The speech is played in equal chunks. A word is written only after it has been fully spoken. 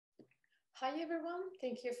Hi everyone,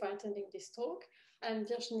 thank you for attending this talk. I'm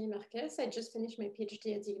Virginie Marques. I just finished my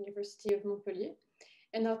PhD at the University of Montpellier,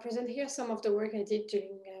 and I'll present here some of the work I did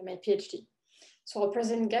during my PhD. So I'll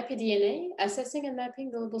present GAPeDNA, assessing and mapping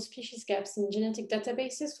global species gaps in genetic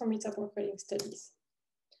databases for metabarcoding studies.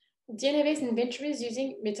 DNA-based inventories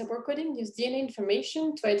using metabarcoding use DNA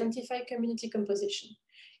information to identify community composition.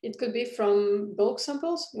 It could be from bulk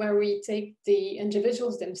samples, where we take the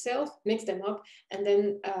individuals themselves, mix them up, and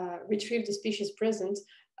then retrieve the species present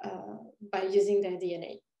by using their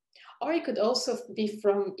DNA. Or it could also be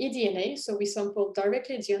from eDNA, so we sample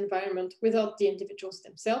directly the environment without the individuals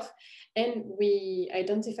themselves, and we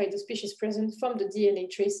identify the species present from the DNA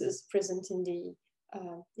traces present in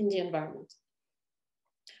the environment.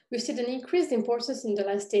 We've seen an increased importance in the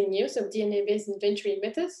last 10 years of DNA-based inventory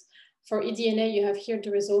methods. For eDNA, you have here the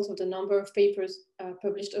results of the number of papers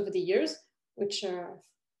published over the years, which are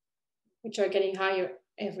getting higher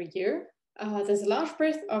every year. There's a large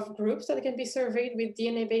breadth of groups that can be surveyed with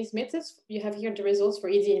DNA-based methods. You have here the results for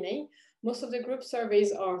eDNA. Most of the group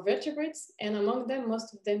surveys are vertebrates, and among them,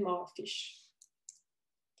 most of them are fish.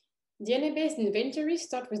 DNA-based inventories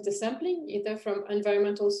start with the sampling, either from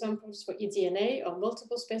environmental samples for eDNA or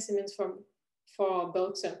multiple specimens for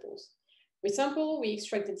bulk samples. We sample, we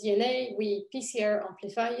extract the DNA, we PCR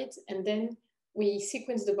amplify it, and then we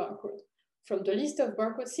sequence the barcode. From the list of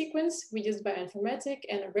barcode sequence, we use bioinformatics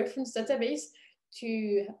and a reference database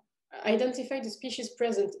to identify the species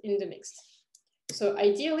present in the mix. So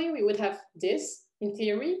ideally, we would have this. In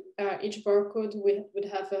theory, each barcode would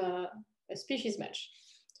have a species match.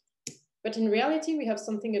 But in reality, we have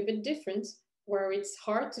something a bit different, where it's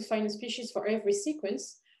hard to find a species for every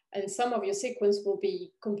sequence, and some of your sequence will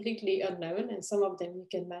be completely unknown, and some of them you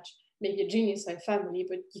can match maybe a genus or a family,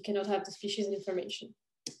 but you cannot have the species information.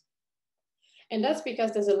 And that's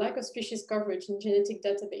because there's a lack of species coverage in genetic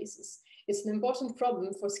databases. It's an important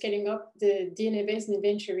problem for scaling up the DNA-based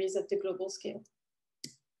inventories at the global scale.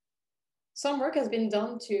 Some work has been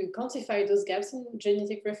done to quantify those gaps in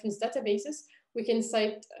genetic reference databases. We can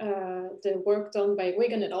cite the work done by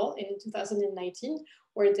Wigan et al. In 2019,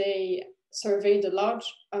 where they surveyed a large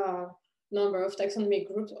number of taxonomic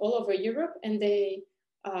groups all over Europe, and they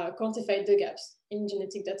quantified the gaps in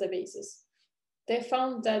genetic databases. They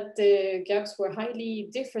found that the gaps were highly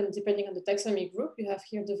different depending on the taxonomic group. You have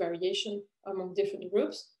here the variation among different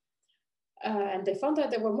groups. And they found that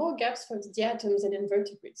there were more gaps for the diatoms and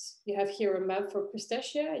invertebrates. You have here a map for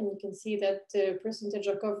crustacea, and you can see that the percentage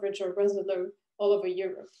of coverage are rather low all over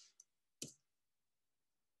Europe.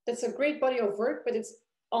 That's a great body of work, but it's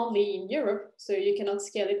only in Europe, so you cannot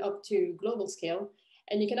scale it up to global scale.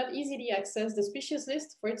 And you cannot easily access the species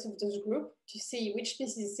list for each of those groups to see which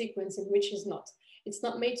species is sequenced and which is not. It's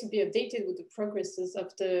not made to be updated with the progresses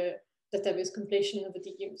of the database completion over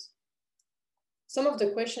the years. Some of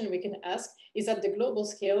the questions we can ask is at the global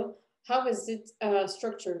scale, how is it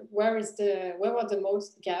structured? Where are the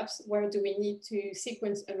most gaps? Where do we need to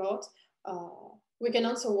sequence a lot? We can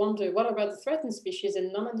also wonder, what about the threatened species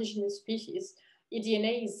and non-indigenous species?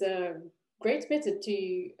 eDNA is a great method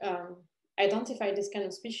to identify this kind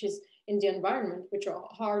of species in the environment, which are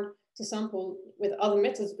hard to sample with other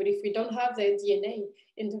methods. But if we don't have their DNA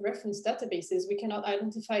in the reference databases, we cannot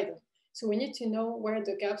identify them. So we need to know where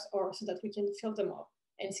the gaps are so that we can fill them up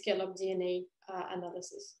and scale up DNA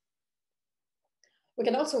analysis. We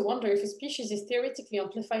can also wonder if a species is theoretically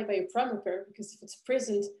amplified by a primer pair, because if it's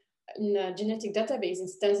present in a genetic database,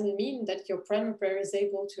 it doesn't mean that your primer pair is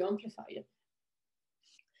able to amplify it.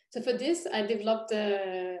 So for this, I developed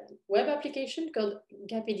a web application called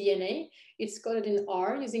GAPeDNA. It's coded in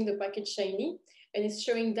R using the package Shiny, and it's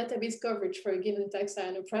showing database coverage for a given taxa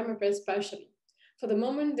and a primer pair spatially. For the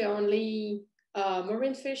moment, there are only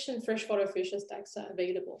marine fish and freshwater fish as taxa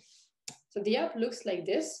available. So the app looks like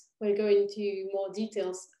this. We'll go into more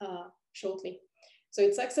details shortly. So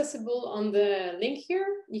it's accessible on the link here.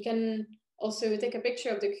 You can also take a picture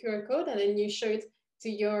of the QR code, and then you show it to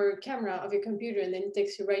your camera of your computer, and then it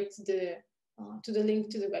takes you right to the link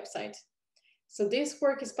to the website. So this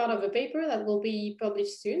work is part of a paper that will be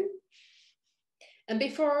published soon. And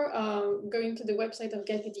before going to the website of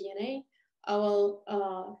GAPeDNA, I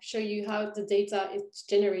will show you how the data is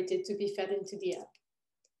generated to be fed into the app.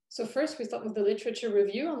 So first, we start with the literature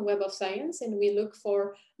review on Web of Science, and we look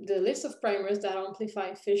for the list of primers that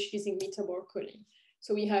amplify fish using metabarcoding.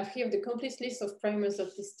 So we have here the complete list of primers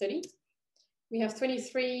of this study. We have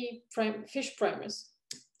 23 fish primers.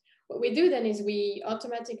 What we do then is we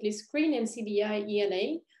automatically screen NCBI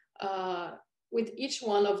ENA with each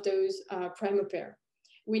one of those primer pair.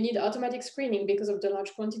 We need automatic screening because of the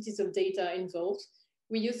large quantities of data involved.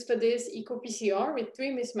 We use for this eco-PCR with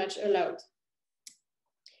 3 mismatch allowed.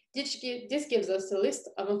 This gives us a list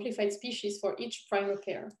of amplified species for each primer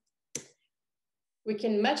pair. We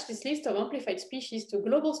can match this list of amplified species to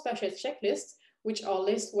global spatial checklists, which are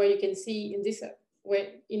lists where you can see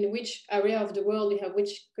in which area of the world you have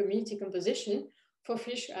which community composition. For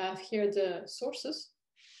fish, I have here the sources.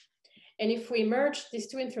 And if we merge these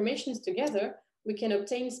two informations together, we can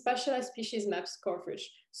obtain spatialized species maps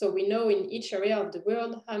coverage. So we know in each area of the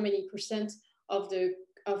world how many % of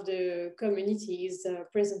the community is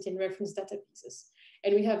present in reference databases.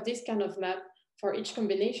 And we have this kind of map for each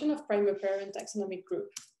combination of primer pair and taxonomic group.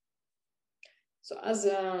 So as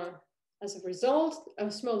a result, a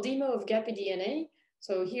small demo of GAPeDNA.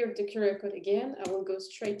 So here the QR code again, I will go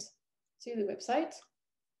straight to the website.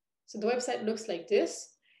 So the website looks like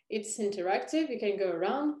this. It's interactive, you can go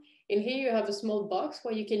around. And here you have a small box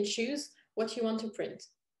where you can choose what you want to print.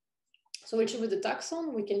 So we choose the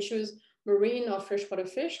taxon, we can choose marine or freshwater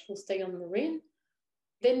fish, we'll stay on marine.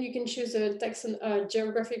 Then you can choose a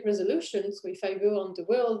geographic resolution. So if I go on the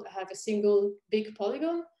world, I have a single big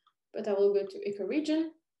polygon, but I will go to ecoregion.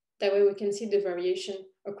 That way we can see the variation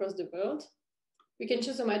across the world. We can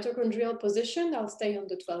choose a mitochondrial position, I'll stay on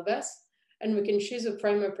the 12S, and we can choose a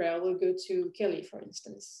primer pair, we'll go to Kelly, for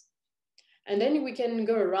instance. And then we can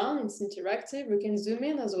go around, it's interactive, we can zoom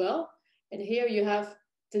in as well. And here you have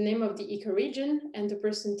the name of the ecoregion and the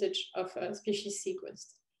percentage of species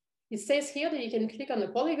sequenced. It says here that you can click on the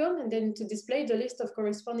polygon and then to display the list of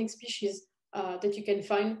corresponding species that you can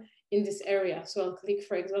find in this area. So I'll click,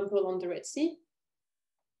 for example, on the Red Sea.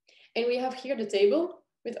 And we have here the table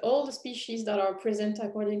with all the species that are present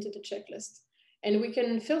according to the checklist. And we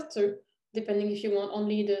can filter, depending if you want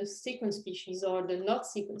only the sequence species or the not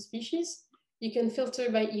sequence species. You can filter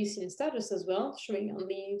by IUCN status as well, showing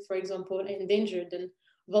only, for example, endangered and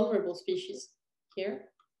vulnerable species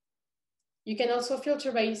here. You can also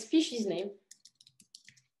filter by species name.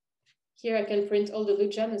 Here I can print all the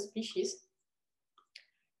Lujana species.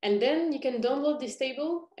 And then you can download this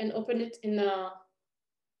table and open it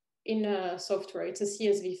in a software. It's a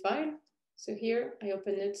CSV file. So here I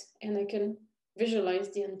open it and I can visualize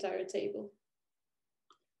the entire table.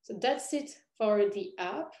 So that's it for the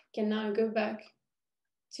app. Can now go back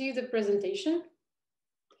to the presentation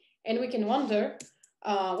and we can wonder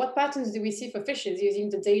what patterns do we see for fishes using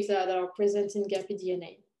the data that are present in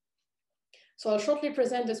GAPeDNA. So I'll shortly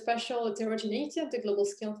present the spatial heterogeneity of the global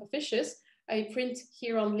scale for fishes. I print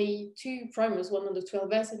here only 2 primers, one on the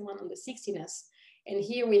 12S and one on the 16S. And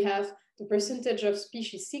here we have the percentage of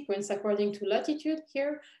species sequence according to latitude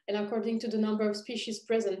here and according to the number of species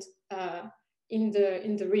present in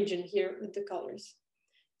the region here with the colors.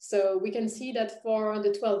 So we can see that for the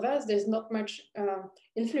 12S, there's not much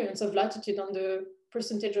influence of latitude on the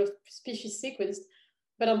percentage of species sequenced.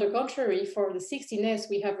 But on the contrary, for the 16S,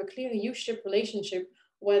 we have a clear U-shaped relationship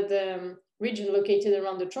where the region located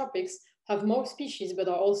around the tropics have more species, but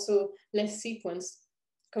are also less sequenced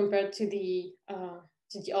compared to the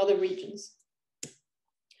other regions.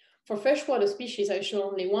 For freshwater species, I show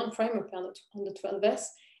only 1 primer pair on the 12S,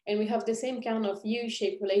 and we have the same kind of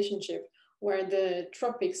U-shaped relationship where the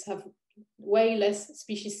tropics have way less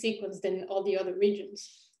species sequence than all the other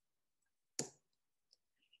regions.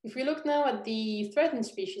 If we look now at the threatened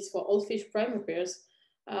species for all fish primer pairs,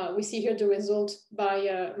 we see here the result by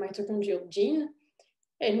mitochondrial gene.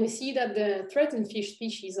 And we see that the threatened fish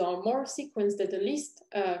species are more sequenced than the least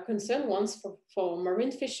concerned ones for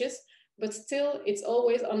marine fishes, but still it's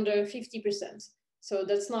always under 50%. So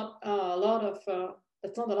that's not a lot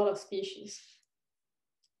of species.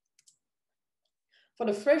 For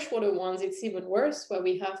the freshwater ones, it's even worse, where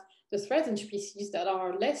we have the threatened species that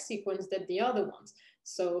are less sequenced than the other ones.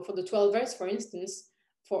 So for the 12S, for instance,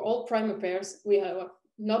 for all primer pairs, we have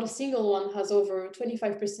not a single one has over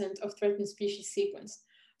 25% of threatened species sequenced.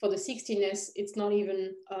 For the 16S, it's not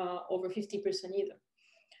even over 50% either.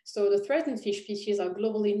 So the threatened fish species are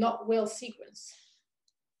globally not well sequenced.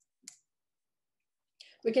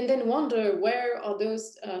 We can then wonder where are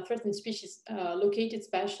those threatened species located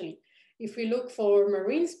spatially. If we look for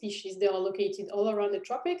marine species, they are located all around the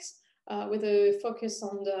tropics with a focus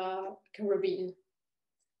on the Caribbean.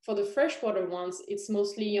 For the freshwater ones, it's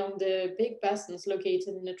mostly on the big basins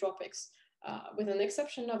located in the tropics, with an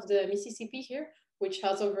exception of the Mississippi here, which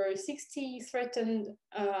has over 60 threatened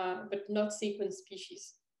but not sequenced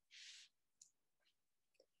species.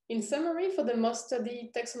 In summary, for the most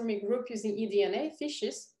studied taxonomic group using eDNA,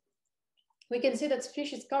 fishes, we can see that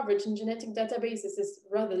species coverage in genetic databases is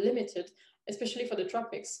rather limited, especially for the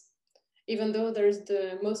tropics. Even though there's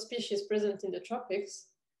the most species present in the tropics,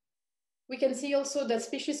 We can see also that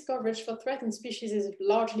species coverage for threatened species is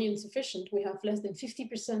largely insufficient. We have less than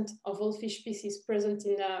 50% of all fish species present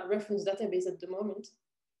in a reference database at the moment.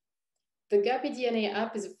 The GAPeDNA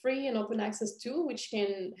app is a free and open access tool which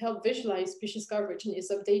can help visualize species coverage and is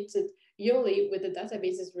updated yearly with the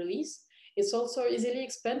database's release. It's also easily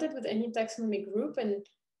expanded with any taxonomic group and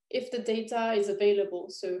if the data is available.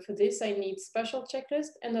 So for this, I need special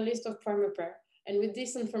checklist and a list of prime pair. And with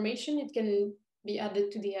this information, it can be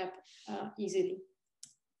added to the app easily.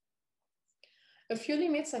 A few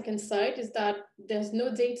limits I can cite is that there's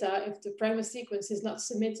no data if the primer sequence is not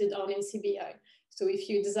submitted on NCBI. So if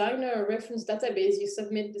you design a reference database, you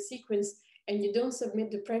submit the sequence and you don't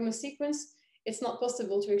submit the primer sequence, it's not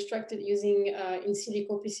possible to extract it using in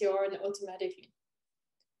silico PCR and automatically.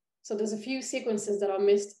 So there's a few sequences that are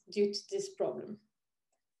missed due to this problem.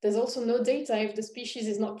 There's also no data if the species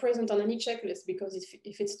is not present on any checklist, because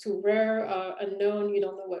if it's too rare, unknown, you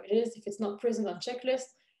don't know where it is. If it's not present on checklist,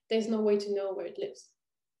 there's no way to know where it lives.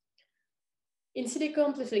 In silico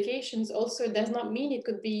amplifications also does not mean it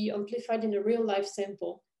could be amplified in a real life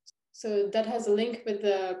sample. So that has a link with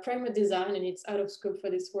the primer design and it's out of scope for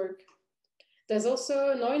this work. There's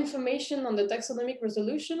also no information on the taxonomic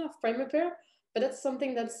resolution of primer pair, but that's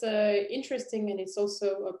something that's interesting and it's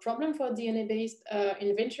also a problem for DNA-based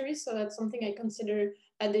inventories. So that's something I consider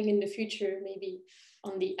adding in the future, maybe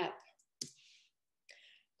on the app.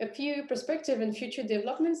 A few perspective and future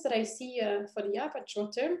developments that I see for the app at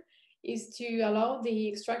short term is to allow the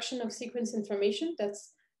extraction of sequence information.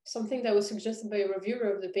 That's something that was suggested by a reviewer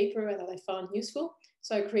of the paper that I found useful.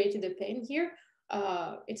 So I created a pane here.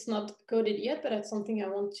 It's not coded yet, but that's something I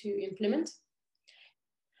want to implement.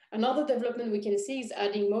 Another development we can see is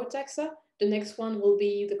adding more taxa. The next one will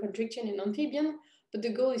be the Contriction and amphibian, but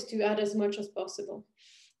the goal is to add as much as possible.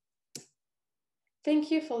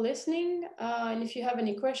 Thank you for listening. And if you have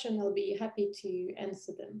any questions, I'll be happy to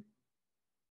answer them.